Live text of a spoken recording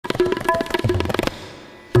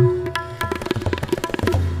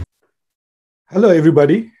Hello,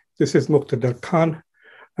 everybody. This is Muqtedar Khan.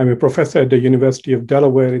 I'm a professor at the University of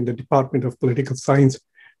Delaware in the Department of Political Science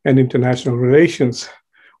and International Relations.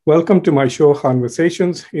 Welcome to my show,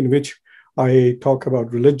 Khanversations, in which I talk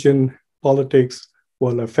about religion, politics,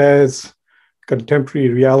 world affairs, contemporary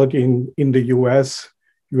reality in the US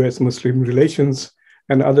Muslim relations,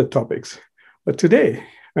 and other topics. But today,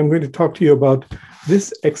 I'm going to talk to you about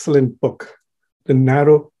this excellent book, The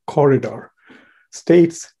Narrow Corridor: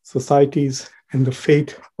 States, Societies, and the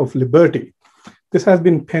Fate of Liberty. This has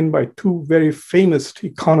been penned by two very famous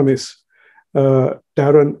economists,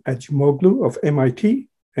 Daron Acemoglu of MIT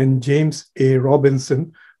and James A.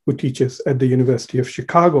 Robinson, who teaches at the University of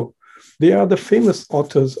Chicago. They are the famous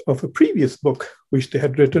authors of a previous book, which they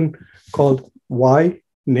had written called Why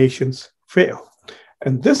Nations Fail.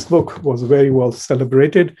 And this book was very well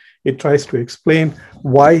celebrated. It tries to explain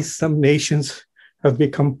why some nations have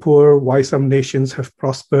become poor, why some nations have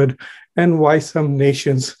prospered, and why some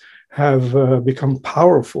nations have become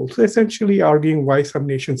powerful. So essentially arguing why some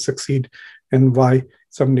nations succeed and why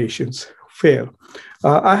some nations fail.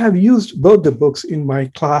 I have used both the books in my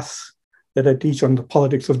class that I teach on the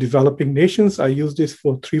politics of developing nations. I used this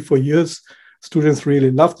for 3-4 years. Students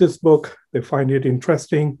really love this book. They find it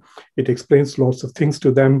interesting. It explains lots of things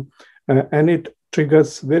to them, and it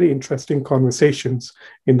triggers very interesting conversations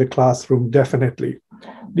in the classroom, definitely.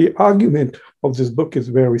 The argument of this book is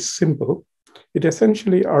very simple. It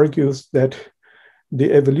essentially argues that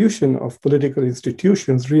the evolution of political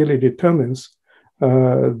institutions really determines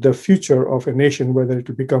the future of a nation, whether it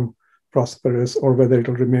will become prosperous or whether it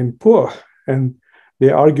will remain poor. And they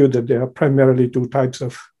argue that there are primarily two types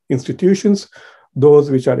of institutions: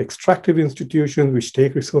 those which are extractive institutions, which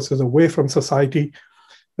take resources away from society,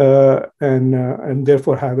 and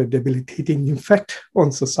therefore have a debilitating effect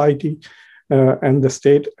on society and the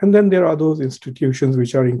state. And then there are those institutions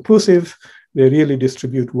which are inclusive. They really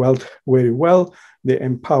distribute wealth very well. They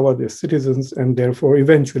empower their citizens and therefore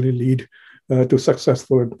eventually lead to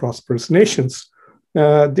successful and prosperous nations.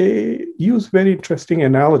 They use very interesting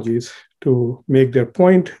analogies to make their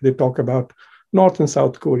point. They talk about North and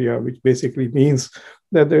South Korea, which basically means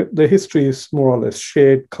that the history is more or less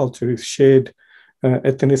shared, culture is shared,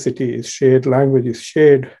 ethnicity is shared, language is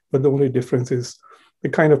shared, but the only difference is the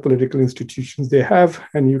kind of political institutions they have,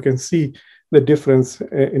 and you can see the difference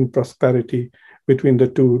in prosperity between the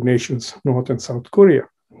two nations, North and South Korea.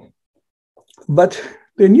 But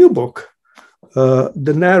the new book,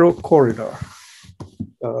 The Narrow Corridor,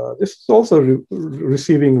 this is also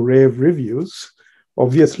receiving rave reviews.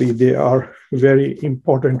 Obviously, they are very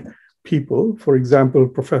important people. For example,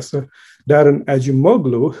 Professor Daron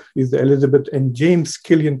Acemoglu is the Elizabeth and James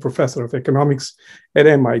Killian Professor of Economics at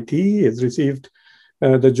MIT. He has received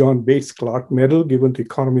the John Bates Clark Medal given to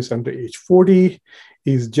economists under age 40.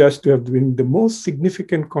 He is judged to have been the most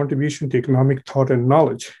significant contribution to economic thought and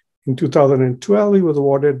knowledge. In 2012, he was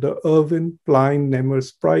awarded the Irving Plein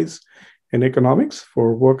Nemers Prize in Economics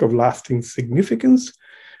for work of lasting significance.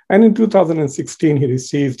 And in 2016, he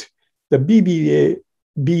received the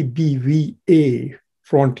BBVA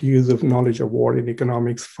Frontiers of Knowledge Award in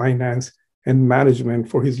Economics, Finance, and Management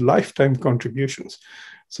for his lifetime contributions.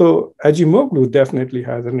 So Acemoglu definitely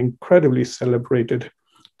has an incredibly celebrated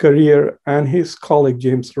career, and his colleague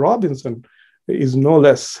James Robinson is no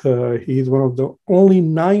less. He is one of the only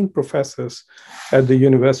 9 professors at the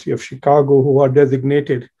University of Chicago who are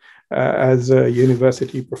designated as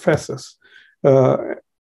university professors.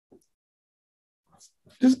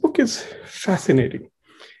 This book is fascinating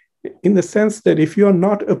in the sense that if you are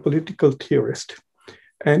not a political theorist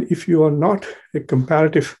and if you are not a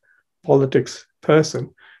comparative politics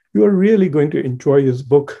person, you are really going to enjoy this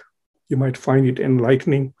book. You might find it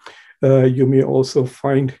enlightening. You may also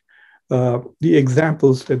find the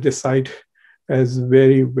examples that they cite as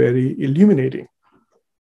very, very illuminating.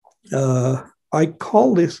 I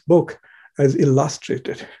call this book as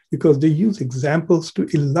illustrated because they use examples to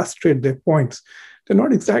illustrate their points. They're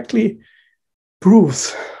not exactly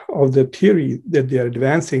proofs of the theory that they are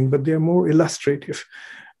advancing, but they are more illustrative.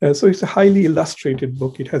 So it's a highly illustrated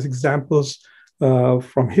book. It has examples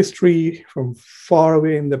from history, from far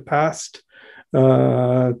away in the past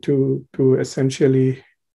to essentially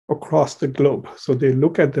across the globe. So they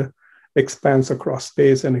look at the expanse across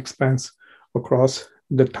space and expanse across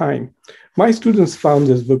the time. My students found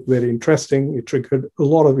this book very interesting. It triggered a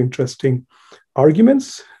lot of interesting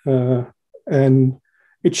arguments, and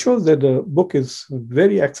it shows that the book is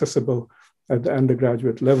very accessible at the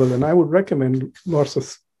undergraduate level. And I would recommend lots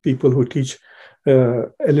of people who teach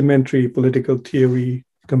elementary political theory,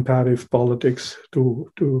 comparative politics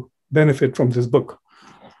to benefit from this book.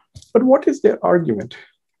 But what is their argument?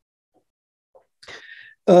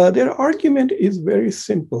 Their argument is very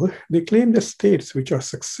simple. They claim that states which are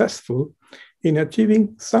successful in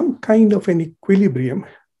achieving some kind of an equilibrium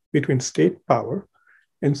between state power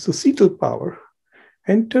and societal power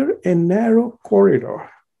enter a narrow corridor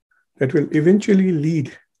that will eventually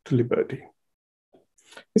lead to liberty.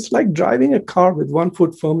 It's like driving a car with one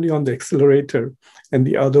foot firmly on the accelerator and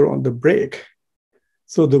the other on the brake.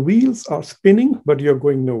 So the wheels are spinning, but you're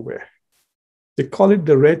going nowhere. They call it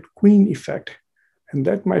the Red Queen effect. And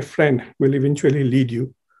that, my friend, will eventually lead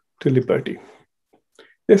you to liberty.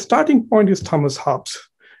 Their starting point is Thomas Hobbes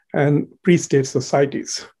and pre-state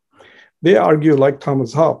societies. They argue, like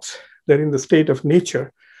Thomas Hobbes, that in the state of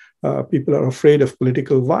nature, people are afraid of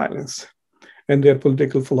political violence, and their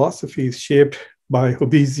political philosophy is shaped by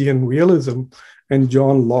Hobbesian realism and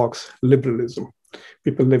John Locke's liberalism.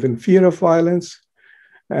 People live in fear of violence,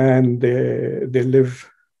 and they live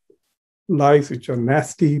lives which are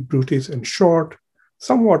nasty, brutish, and short,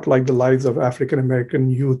 somewhat like the lives of African-American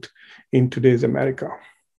youth in today's America.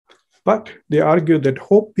 But they argue that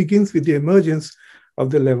hope begins with the emergence of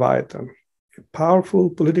the Leviathan, a powerful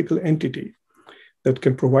political entity that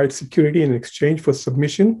can provide security in exchange for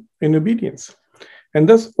submission and obedience. And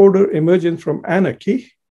thus order emerges from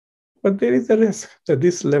anarchy. But there is a risk that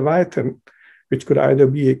this Leviathan, which could either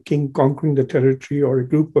be a king conquering the territory or a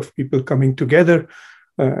group of people coming together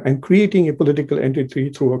and creating a political entity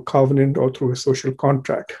through a covenant or through a social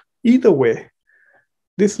contract. Either way,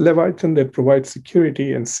 this Leviathan that provides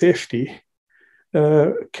security and safety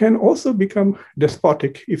can also become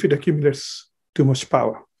despotic if it accumulates too much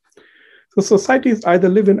power. So societies either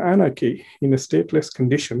live in anarchy in a stateless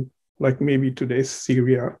condition, like maybe today's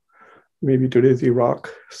Syria, maybe today's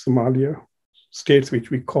Iraq, Somalia, states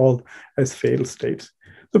which we call as failed states.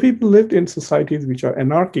 So people lived in societies which are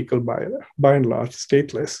anarchical by and large,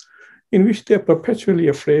 stateless, in which they're perpetually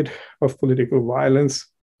afraid of political violence,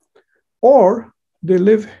 or they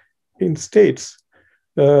live in states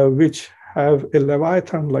which have a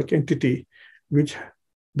Leviathan-like entity, which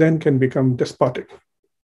then can become despotic.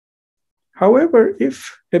 However,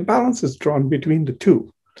 if a balance is drawn between the two,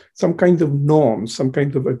 some kinds of norms, some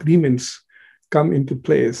kinds of agreements come into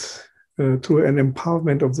place through an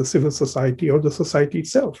empowerment of the civil society or the society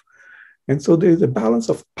itself. And so there is a balance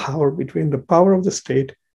of power between the power of the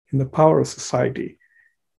state and the power of society.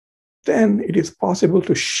 Then it is possible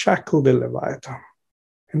to shackle the Leviathan.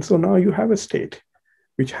 And so now you have a state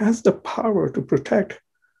which has the power to protect,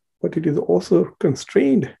 but it is also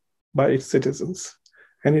constrained by its citizens.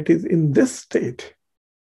 And it is in this state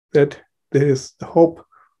that there is the hope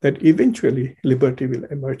that eventually liberty will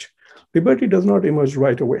emerge. Liberty does not emerge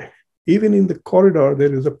right away. Even in the corridor,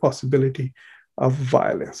 there is a possibility of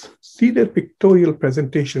violence. See their pictorial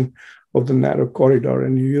presentation of the narrow corridor,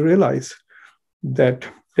 and you realize that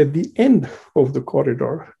at the end of the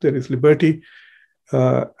corridor, there is liberty,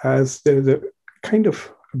 as there is a kind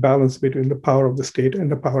of balance between the power of the state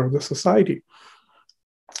and the power of the society.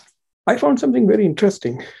 I found something very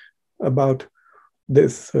interesting about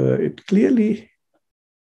this. It clearly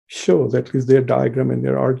shows, at least their diagram and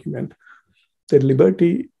their argument, that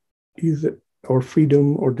liberty is, or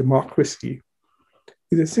freedom or democracy,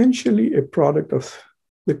 is essentially a product of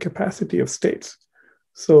the capacity of states.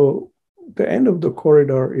 So the end of the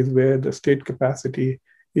corridor is where the state capacity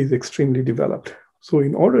is extremely developed. So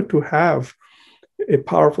in order to have a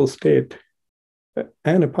powerful state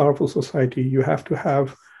and a powerful society, you have to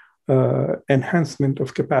have enhancement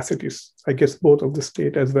of capacities, I guess, both of the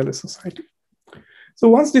state as well as society. So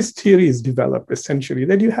once this theory is developed, essentially,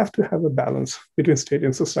 then you have to have a balance between state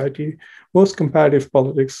and society. Most comparative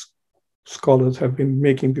politics scholars have been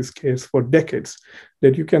making this case for decades,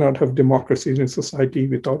 that you cannot have democracies in society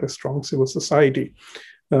without a strong civil society.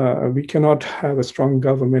 We cannot have a strong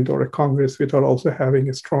government or a Congress without also having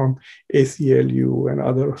a strong ACLU and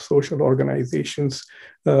other social organizations,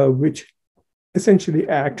 which essentially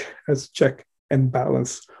act as check and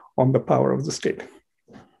balance on the power of the state.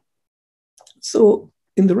 So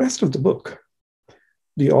in the rest of the book,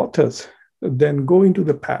 the authors then go into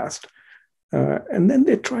the past, and then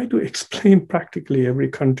they try to explain practically every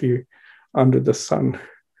country under the sun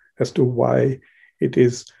as to why it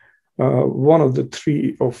is one of the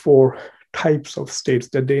 3 or 4 types of states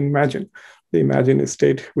that they imagine. They imagine a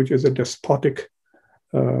state which is a despotic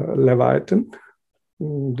Leviathan.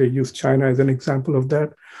 They use China as an example of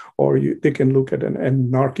that. Or they can look at an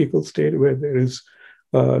anarchical state where there is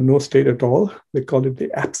no state at all. They call it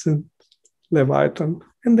the absent Leviathan.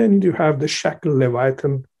 And then you have the shackle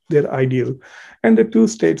Leviathan, their ideal. And the 2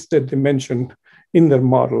 states that they mention in their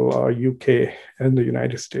model are UK and the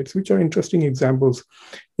United States, which are interesting examples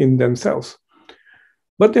in themselves.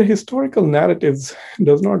 But their historical narratives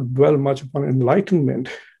does not dwell much upon enlightenment,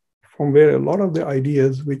 from where a lot of the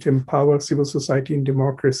ideas which empower civil society and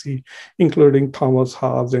democracy, including Thomas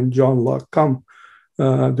Hobbes and John Locke, come,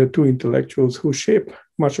 the two intellectuals who shape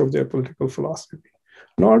much of their political philosophy.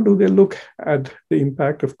 Nor do they look at the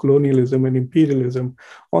impact of colonialism and imperialism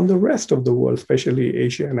on the rest of the world, especially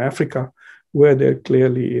Asia and Africa, where there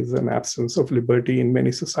clearly is an absence of liberty in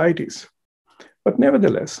many societies. But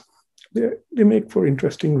nevertheless, they make for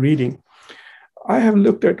interesting reading. I have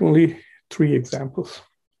looked at only 3 examples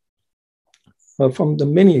from the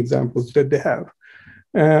many examples that they have.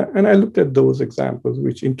 And I looked at those examples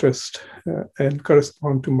which interest and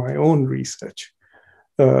correspond to my own research.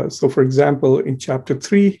 So for example, in chapter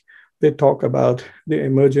 3, they talk about the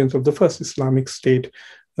emergence of the first Islamic State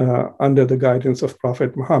under the guidance of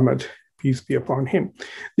Prophet Muhammad, peace be upon him.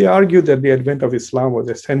 They argue that the advent of Islam was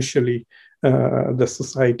essentially the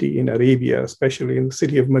society in Arabia, especially in the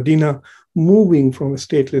city of Medina, moving from a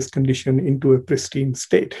stateless condition into a pristine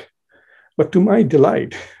state. But to my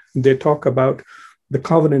delight, they talk about the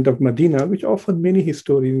Covenant of Medina, which often many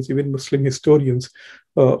historians, even Muslim historians,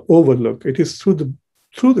 overlook. It is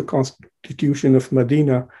through the Constitution of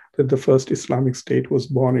Medina that the first Islamic State was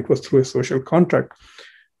born. It was through a social contract.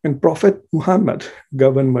 And Prophet Muhammad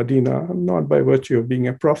governed Medina, not by virtue of being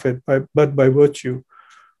a prophet, but by virtue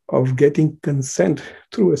of getting consent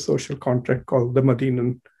through a social contract called the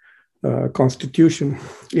Medinan Constitution.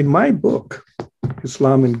 In my book,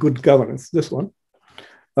 Islam and Good Governance, this one,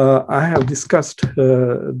 I have discussed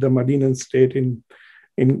the Medinan state in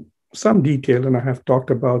some detail, and I have talked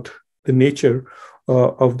about the nature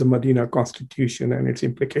of the Medina Constitution and its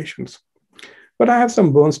implications. But I have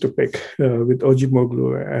some bones to pick with Acemoglu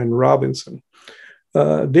and Robinson.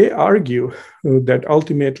 They argue that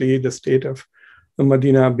ultimately the state of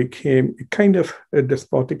Medina became a kind of a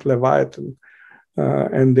despotic leviathan,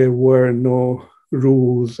 and there were no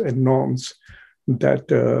rules and norms that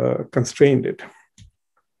constrained it.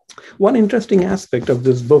 One interesting aspect of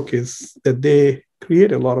this book is that they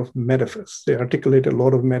create a lot of metaphors. They articulate a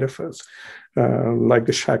lot of metaphors, like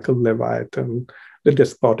the shackled leviathan, the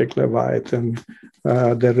despotic leviathan,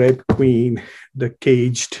 the red queen, the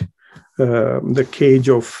cage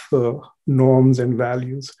of norms and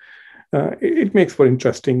values. It makes for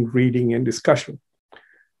interesting reading and discussion.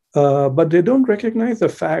 But they don't recognize the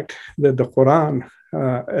fact that the Quran,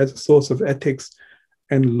 as a source of ethics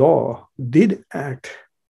and law, did act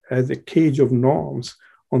as a cage of norms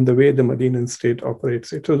on the way the Medinan state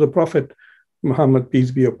operates. It was the Prophet Muhammad,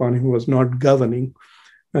 peace be upon him, was not governing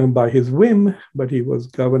by his whim, but he was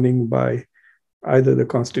governing by either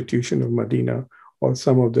the Constitution of Medina or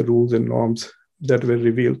some of the rules and norms that were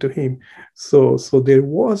revealed to him. So there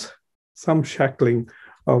was some shackling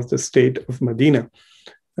of the state of Medina.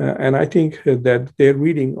 And I think that their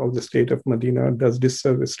reading of the state of Medina does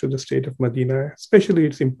disservice to the state of Medina, especially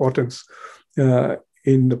its importance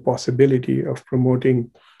in the possibility of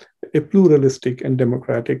promoting a pluralistic and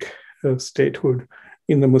democratic statehood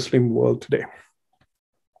in the Muslim world today.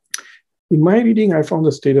 In my reading, I found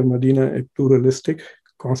the state of Medina a pluralistic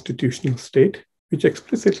constitutional state, which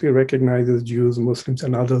explicitly recognizes Jews, Muslims,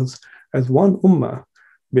 and others as one ummah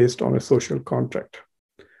based on a social contract.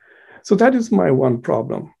 So that is my one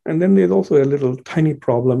problem. And then there's also a little tiny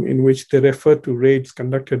problem in which they refer to raids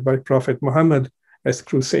conducted by Prophet Muhammad as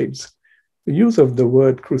crusades. The use of the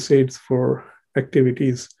word crusades for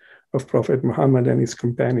activities of Prophet Muhammad and his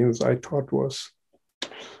companions, I thought, was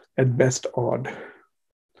at best odd.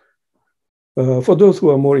 For those who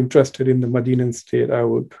are more interested in the Medinan state, I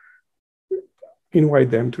would invite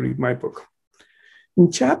them to read my book.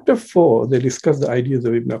 In chapter 4, they discuss the ideas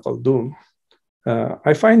of Ibn Khaldun.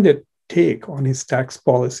 I find their take on his tax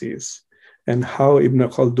policies and how Ibn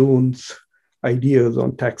Khaldun's ideas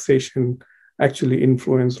on taxation actually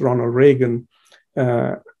influenced Ronald Reagan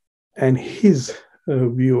and his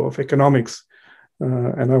view of economics.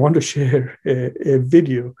 And I want to share a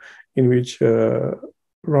video in which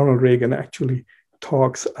Ronald Reagan actually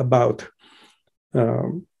talks about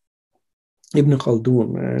Ibn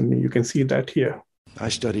Khaldun, and you can see that here. I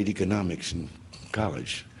studied economics in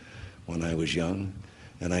college when I was young,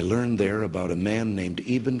 and I learned there about a man named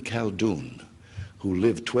Ibn Khaldun who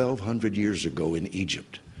lived 1,200 years ago in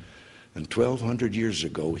Egypt. And 1,200 years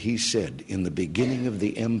ago, he said, in the beginning of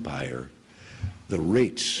the empire, the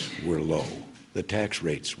rates were low, the tax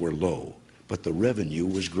rates were low, but the revenue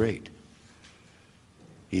was great.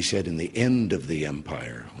 He said in the end of the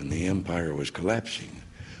empire, when the empire was collapsing,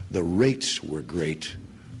 the rates were great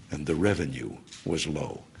and the revenue was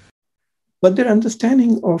low. But their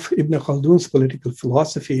understanding of Ibn Khaldun's political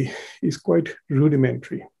philosophy is quite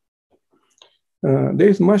rudimentary. There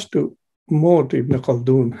is more to Ibn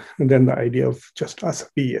Khaldun than the idea of just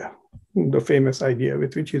asabiya. The famous idea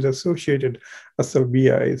with which is associated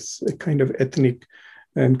asabiya is a kind of ethnic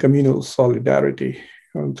and communal solidarity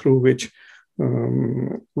through which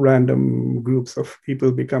random groups of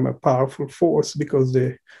people become a powerful force because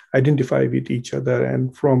they identify with each other,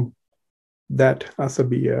 and from that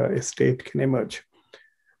asabiya, a state can emerge.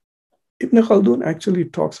 Ibn Khaldun actually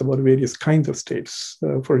talks about various kinds of states.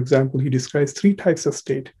 For example, he describes three types of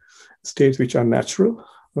states which are natural,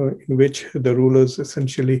 in which the rulers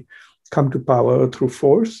essentially come to power through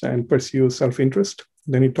force and pursue self-interest.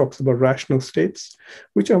 Then he talks about rational states,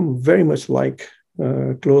 which are very much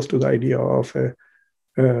close to the idea of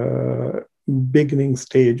a beginning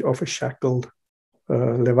stage of a shackled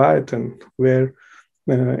Leviathan, where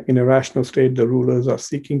in a rational state, the rulers are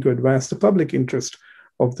seeking to advance the public interest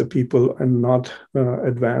of the people and not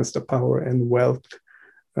advance the power and wealth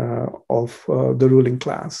of the ruling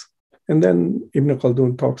class. And then Ibn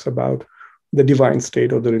Khaldun talks about the divine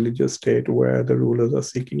state or the religious state, where the rulers are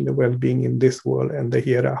seeking the well-being in this world and the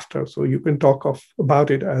hereafter. So you can talk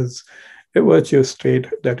about it as a virtuous state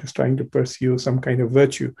that is trying to pursue some kind of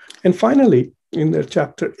virtue. And finally, in the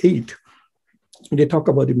chapter 8, they talk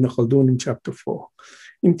about Ibn Khaldun in chapter 4.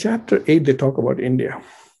 In chapter 8, they talk about India.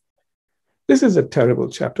 This is a terrible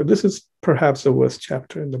chapter. This is perhaps the worst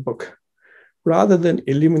chapter in the book. Rather than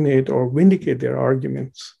eliminate or vindicate their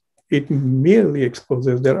arguments, it merely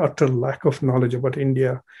exposes their utter lack of knowledge about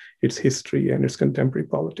India, its history, and its contemporary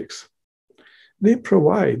politics. They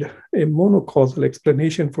provide a monocausal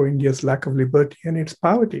explanation for India's lack of liberty and its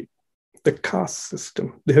poverty, the caste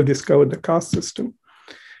system. They have discovered the caste system.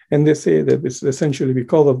 And they say that it's essentially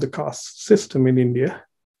because of the caste system in India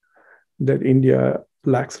that India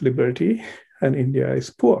lacks liberty and India is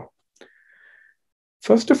poor.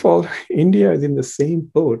 First of all, India is in the same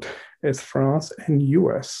boat as France and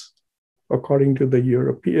US, according to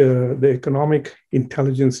the Economic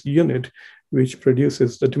Intelligence Unit, which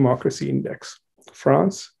produces the Democracy Index.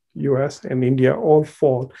 France, US, and India all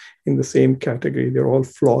fall in the same category. They're all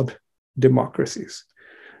flawed democracies.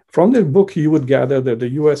 From their book, you would gather that the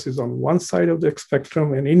US is on one side of the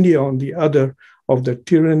spectrum and India on the other of the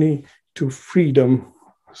tyranny to freedom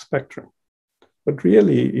spectrum. But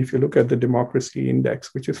really, if you look at the Democracy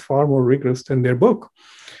Index, which is far more rigorous than their book,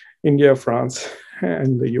 India, France,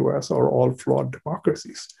 and the US are all flawed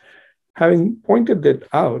democracies. Having pointed that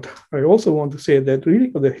out, I also want to say that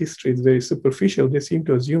really the history is very superficial. They seem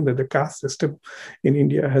to assume that the caste system in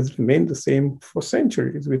India has remained the same for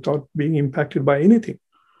centuries without being impacted by anything.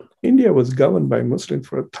 India was governed by Muslims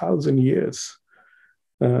for 1,000 years,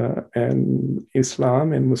 and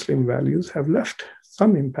Islam and Muslim values have left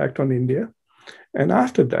some impact on India. And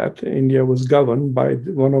after that, India was governed by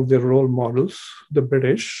one of their role models, the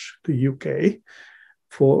British, the UK,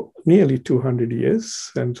 for nearly 200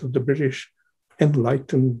 years. And so the British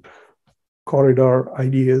enlightened corridor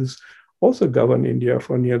ideas also governed India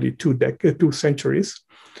for nearly 2 centuries.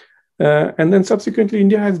 And then subsequently,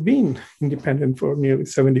 India has been independent for nearly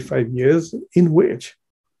 75 years, in which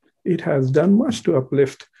it has done much to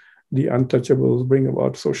uplift the untouchables, bring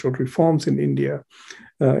about social reforms in India.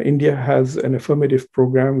 India has an affirmative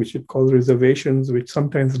program, which it calls reservations, which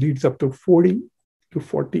sometimes leads up to 40 to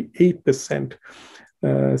 48%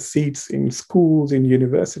 seats in schools, in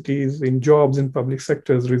universities, in jobs, in public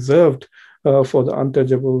sectors reserved for the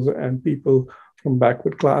untouchables and people from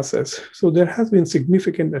backward classes. So there has been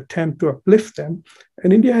significant attempt to uplift them,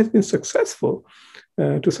 and India has been successful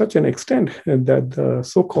to such an extent that the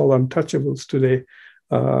so-called untouchables today,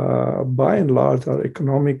 by and large, are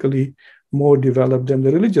economically more developed than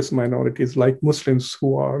the religious minorities like Muslims,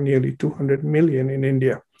 who are nearly 200 million in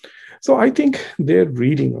India. So I think their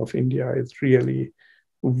reading of India is really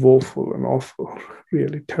woeful and awful,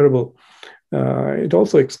 really terrible. It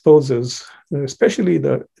also exposes, especially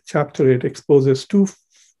the chapter 8 exposes two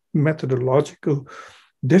methodological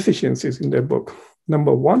deficiencies in their book.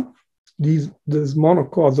 Number one, these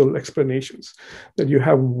monocausal explanations, that you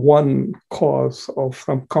have one cause of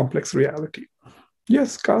some complex reality.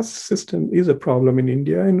 Yes, caste system is a problem in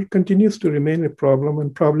India, and it continues to remain a problem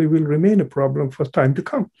and probably will remain a problem for time to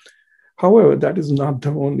come. However, that is not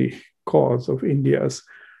the only cause of India's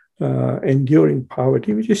enduring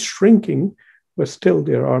poverty, which is shrinking, but still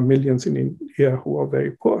there are millions in India who are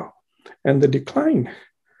very poor. And the decline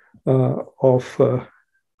of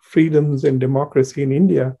freedoms and democracy in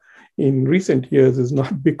India in recent years is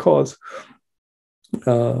not because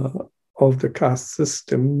of the caste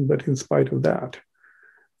system, but in spite of that.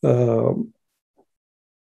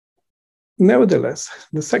 Nevertheless,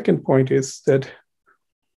 the second point is that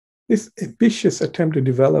this ambitious attempt to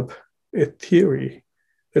develop a theory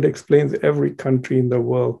that explains every country in the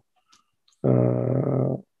world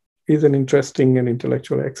is an interesting and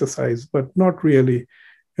intellectual exercise, but not really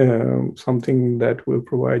something that will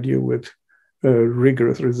provide you with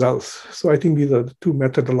rigorous results. So I think these are the two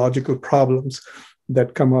methodological problems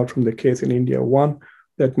that come out from the case in India. One,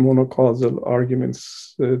 that monocausal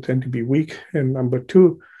arguments tend to be weak. And number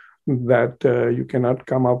two, that you cannot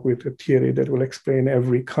come up with a theory that will explain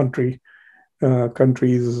every country's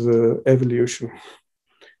evolution.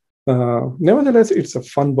 Nevertheless, it's a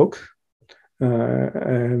fun book,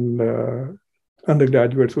 and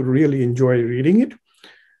undergraduates will really enjoy reading it.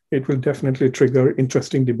 It will definitely trigger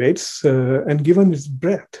interesting debates. And given its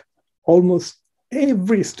breadth, almost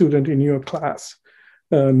every student in your class,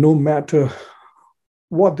 no matter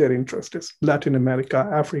what their interest is, Latin America,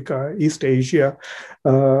 Africa, East Asia,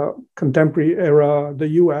 contemporary era, the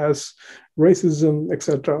US, racism,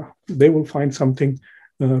 etc., they will find something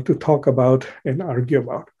to talk about and argue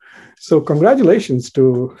about. So congratulations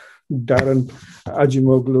to Daron,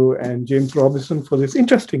 Acemoglu, and James Robinson for this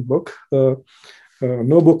interesting book.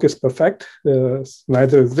 No book is perfect,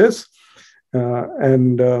 neither is this.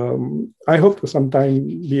 And I hope to sometime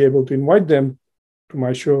be able to invite them to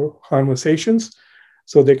my show, Khanversations,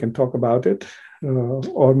 so they can talk about it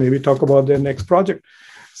or maybe talk about their next project.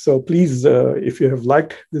 So please, if you have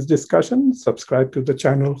liked this discussion, subscribe to the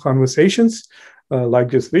channel Khanversations, like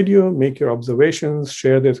this video, make your observations,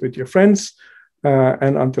 share this with your friends.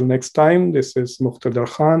 And until next time, this is Muqtedar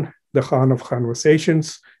Khan, the Khan of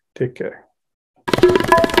Khanversations. Take care.